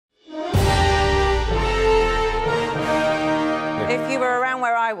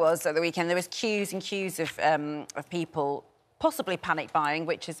where I was at the weekend, there was queues and queues of people possibly panic buying,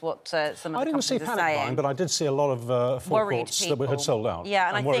 which is what some of the companies are saying. I didn't see panic buying, but I did see a lot of forecourts that had sold out.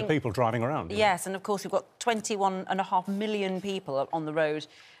 Yeah, and worried people driving around. Yes, and of course we've got 21.5 million people on the road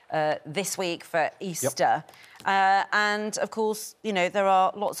this week for Easter. Yep. And, of course, you know, there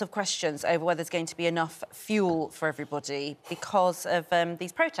are lots of questions over whether there's going to be enough fuel for everybody because of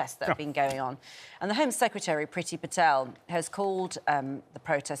these protests that have been going on. And the Home Secretary, Priti Patel, has called the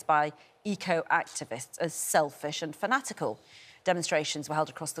protest by eco-activists as selfish and fanatical. Demonstrations were held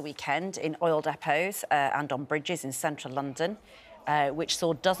across the weekend in oil depots and on bridges in central London, which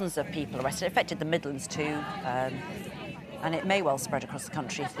saw dozens of people arrested. It affected the Midlands too, and it may well spread across the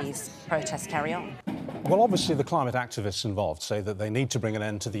country if these protests carry on. Well, obviously, the climate activists involved say that they need to bring an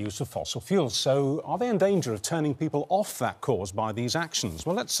end to the use of fossil fuels. So are they in danger of turning people off that cause by these actions?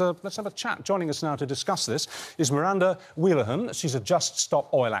 Well, let's have a chat. Joining us now to discuss this is Miranda Wheelahan. She's a Just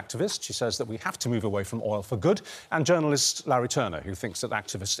Stop Oil activist. She says that we have to move away from oil for good. And journalist Larry Turner, who thinks that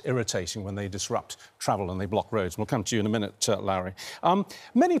activists are irritating when they disrupt travel and they block roads. We'll come to you in a minute, Larry.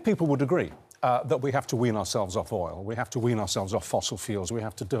 Many people would agree that we have to wean ourselves off oil, we have to wean ourselves off fossil fuels, we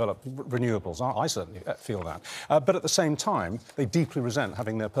have to develop renewables. I certainly feel that. But at the same time, they deeply resent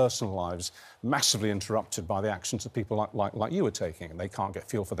having their personal lives massively interrupted by the actions that people like you are taking. And they can't get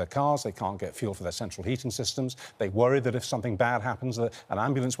fuel for their cars, they can't get fuel for their central heating systems. They worry that if something bad happens, an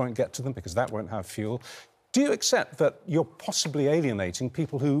ambulance won't get to them because that won't have fuel. Do you accept that you're possibly alienating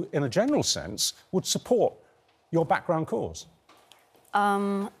people who, in a general sense, would support your background cause?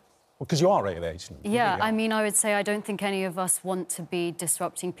 Because you are alienating. Yeah, I mean, I would say I don't think any of us want to be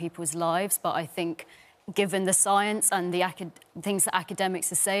disrupting people's lives, but I think given the science and the things that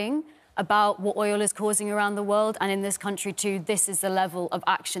academics are saying about what oil is causing around the world and in this country too, this is the level of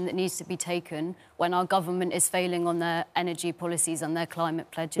action that needs to be taken when our government is failing on their energy policies and their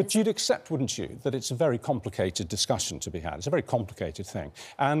climate pledges. But you'd accept, wouldn't you, that it's a very complicated discussion to be had. It's a very complicated thing.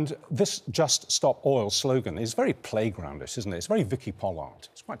 And this Just Stop Oil slogan is very playgroundish, isn't it? It's very Vicky Pollard.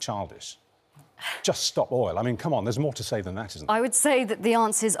 It's quite childish. Just stop oil. I mean, come on, there's more to say than that, isn't there? I would say that the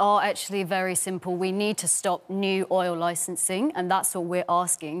answers are actually very simple. We need to stop new oil licensing, and that's what we're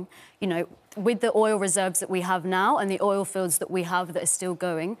asking. You know, with the oil reserves that we have now and the oil fields that we have that are still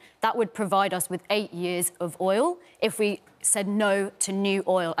going, that would provide us with 8 years of oil if we said no to new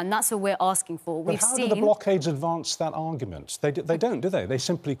oil, and that's what we're asking for. But how do the blockades advance that argument? They don't, do they? They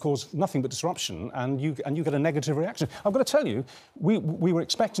simply cause nothing but disruption, and you get a negative reaction. I've got to tell you, we were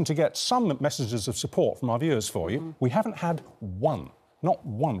expecting to get some messages of support from our viewers for you. We haven't had one, not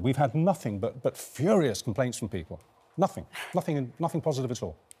one. We've had nothing but furious complaints from people. Nothing positive at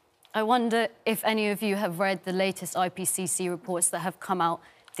all. I wonder if any of you have read the latest IPCC reports that have come out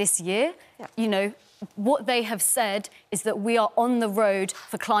this year. Yeah. You know, what they have said is that we are on the road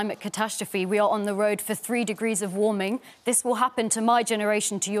for climate catastrophe. We are on the road for 3 degrees of warming. This will happen to my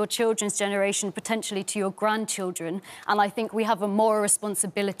generation, to your children's generation, potentially to your grandchildren. And I think we have a moral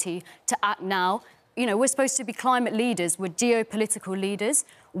responsibility to act now. You know, we're supposed to be climate leaders. We're geopolitical leaders.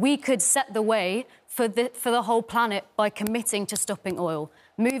 We could set the way for the whole planet by committing to stopping oil,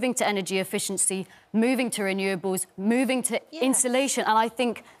 moving to energy efficiency, moving to renewables, moving to insulation. And I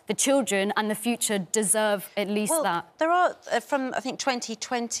think the children and the future deserve at least that. There are, from, I think,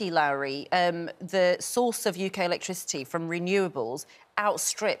 2020, Larry, the source of UK electricity from renewables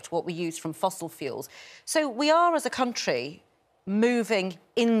outstripped what we use from fossil fuels. So we are, as a country, moving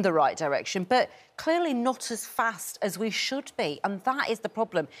in the right direction, but clearly not as fast as we should be. And that is the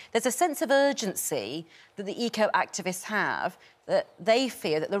problem. There's a sense of urgency that the eco-activists have, that they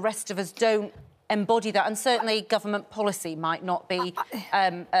fear that the rest of us don't embody that. And certainly government policy might not be,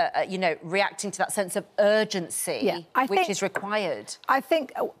 you know, reacting to that sense of urgency which is required. I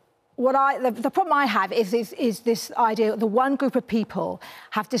think the problem I have is this idea that the one group of people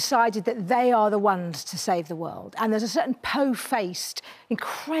have decided that they are the ones to save the world. And there's a certain po-faced,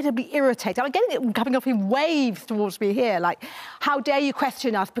 incredibly irritating... I'm getting it coming up in waves towards me here, like, how dare you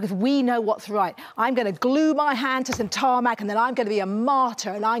question us because we know what's right. I'm going to glue my hand to some tarmac and then I'm going to be a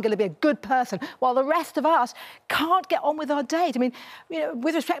martyr and I'm going to be a good person, while the rest of us can't get on with our days. I mean, you know,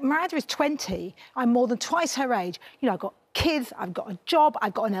 with respect, Miranda is 20. I'm more than twice her age. You know, I've got kids, I've got a job,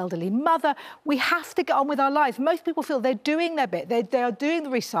 I've got an elderly mother. We have to get on with our lives. Most people feel they're doing their bit. They are doing the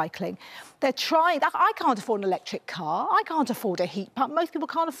recycling. They're trying. I can't afford an electric car. I can't afford a heat pump. Most people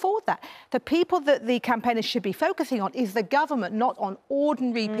can't afford that. The people that the campaigners should be focusing on is the government, not on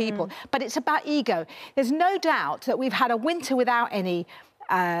ordinary people. But it's about ego. There's no doubt that we've had a winter without any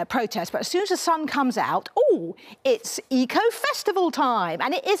protest. But as soon as the sun comes out, oh, it's eco-festival time.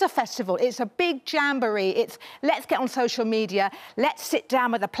 And it is a festival. It's a big jamboree. It's let's get on social media. Let's sit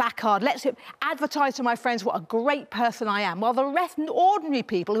down with a placard. Let's advertise to my friends what a great person I am. While the rest, ordinary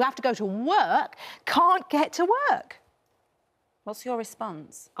people who have to go to work, can't get to work. What's your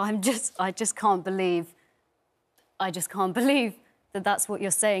response? I just can't believe that that's what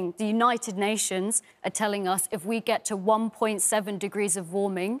you're saying. The United Nations are telling us if we get to 1.7 degrees of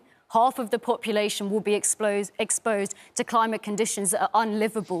warming, half of the population will be exposed to climate conditions that are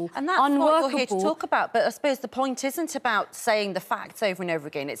unlivable, and that's what you're here to talk about. But I suppose the point isn't about saying the facts over and over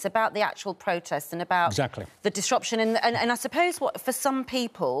again. It's about the actual protest and about the disruption. And I suppose for some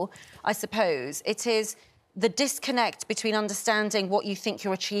people, I suppose, it is the disconnect between understanding what you think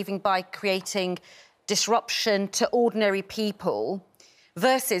you're achieving by creating disruption to ordinary people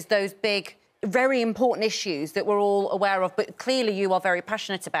versus those big, very important issues that we're all aware of, but clearly you are very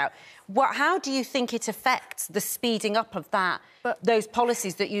passionate about. How do you think it affects the speeding up of those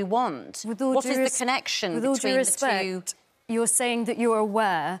policies that you want? What is the connection between the two? You're saying that you're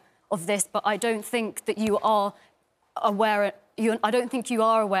aware of this, but I don't think that you are aware. I don't think you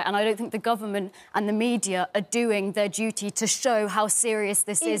are aware, and I don't think the government and the media are doing their duty to show how serious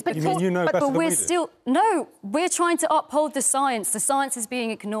this is. But we're trying to uphold the science. The science is being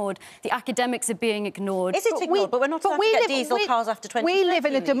ignored. The academics are being ignored. Is it ignored? But we're not allowed to get diesel cars after 2030. We live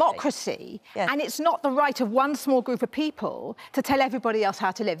in a democracy, and it's not the right of one small group of people to tell everybody else how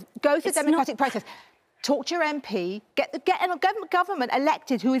to live. Go through the democratic process. Talk to your MP, get a government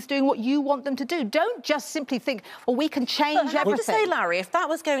elected who is doing what you want them to do. Don't just simply think, well, we can change everything. I have to say, Larry, if that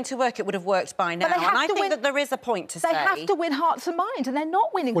was going to work, it would have worked by now. And I think that there is a point to say. They have to win hearts and minds, and they're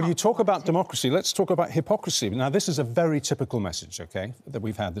not winning Well, hearts you talk about democracy. Let's talk about hypocrisy. Now, this is a very typical message, OK, that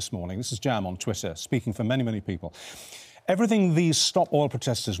we've had this morning. This is Jam on Twitter, speaking for many, many people. Everything these Stop Oil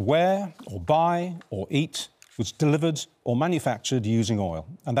protesters wear or buy or eat was delivered or manufactured using oil,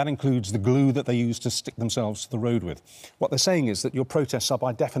 and that includes the glue that they use to stick themselves to the road with. What they're saying is that your protests are,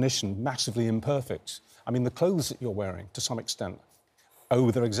 by definition, massively imperfect. I mean, the clothes that you're wearing, to some extent,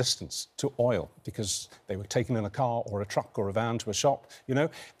 owe their existence to oil because they were taken in a car or a truck or a van to a shop. You know,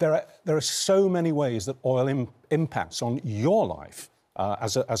 there are so many ways that oil impacts on your life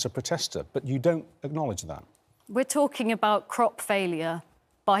as a protester, but you don't acknowledge that. We're talking about crop failure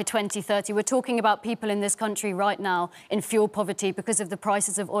by 2030. We're talking about people in this country right now in fuel poverty because of the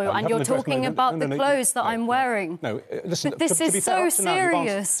prices of oil, and you're talking about the clothes that I'm wearing. No, listen, but this is so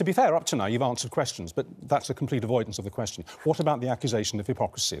serious. To be fair, up to now, you've answered questions, but that's a complete avoidance of the question. What about the accusation of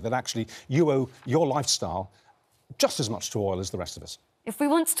hypocrisy, that actually you owe your lifestyle just as much to oil as the rest of us? If we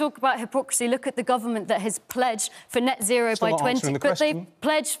want to talk about hypocrisy, look at the government that has pledged for net zero by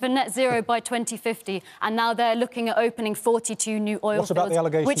 2050, and now they're looking at opening 42 new oil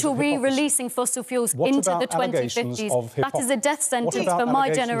fields, which will be releasing fossil fuels into the 2050s. That is a death sentence for my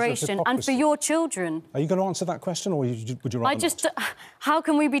generation and for your children. Are you going to answer that question, or would you rather not? How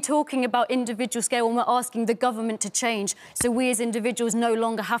can we be talking about individual scale when we're asking the government to change so we as individuals no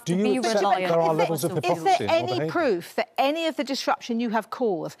longer have to be reliant? There are levels of hypocrisy. Is there any proof that any of the disruption you have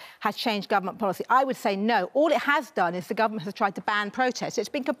caused has changed government policy? I would say no. All it has done is the government has tried to ban protests. It's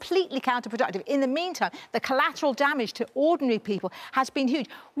been completely counterproductive. In the meantime, the collateral damage to ordinary people has been huge.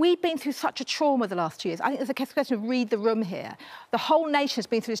 We've been through such a trauma the last 2 years. I think there's a question of read the room here. The whole nation has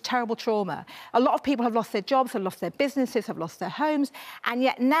been through this terrible trauma. A lot of people have lost their jobs, have lost their businesses, have lost their homes, and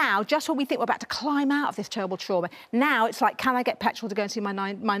yet now, just when we think we're about to climb out of this terrible trauma, now it's like, can I get petrol to go and see my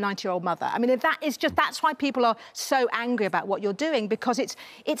 90-year-old mother? I mean, that's why people are so angry about what you're doing, because it's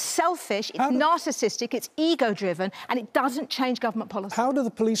selfish, it's narcissistic, it's ego-driven, and it doesn't change government policy. How do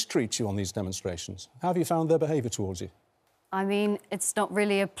the police treat you on these demonstrations? How have you found their behaviour towards you? I mean, it's not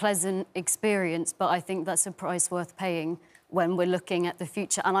really a pleasant experience, but I think that's a price worth paying when we're looking at the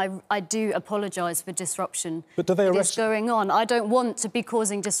future. And I do apologise for disruption that is going on. I don't want to be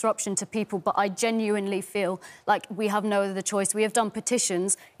causing disruption to people, but I genuinely feel like we have no other choice. We have done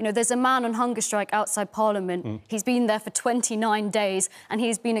petitions. You know, there's a man on hunger strike outside Parliament. He's been there for 29 days and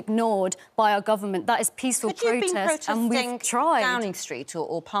he's been ignored by our government. That is peaceful protest, and we've tried. Downing Street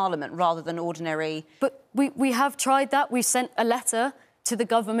or Parliament rather than ordinary... But we have tried that. We've sent a letter to the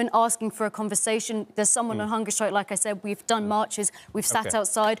government asking for a conversation. There's someone on hunger strike, like I said. We've done marches, we've sat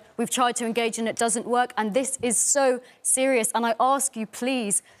outside, we've tried to engage and it doesn't work, and this is so serious. And I ask you,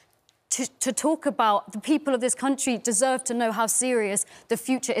 please, to talk about. The people of this country deserve to know how serious the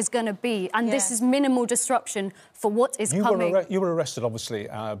future is going to be, and this is minimal disruption for what is coming. You were arrested, obviously,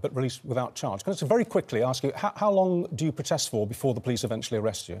 but released without charge. Can I just very quickly ask you, how long do you protest for before the police eventually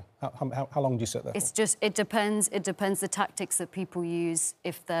arrest you? How long do you sit there It's just, it depends the tactics that people use,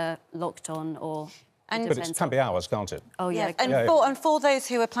 if they're locked on or... But it can be hours, can't it? Oh, yeah. And for those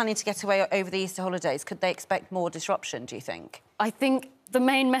who are planning to get away over the Easter holidays, could they expect more disruption, do you think? I think the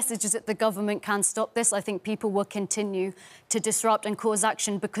main message is that the government can stop this. I think people will continue to disrupt and cause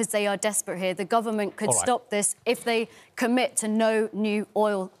action because they are desperate here. The government could stop this if they commit to no new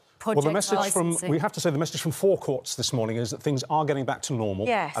oil project. Well, the message we have to say, the message from four courts this morning is that things are getting back to normal.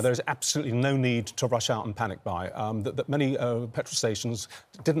 Yes. There is absolutely no need to rush out and panic buy. That many petrol stations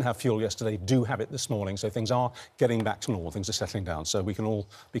didn't have fuel yesterday, do have it this morning, so things are getting back to normal. Things are settling down, so we can all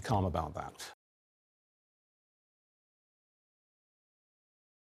be calm about that.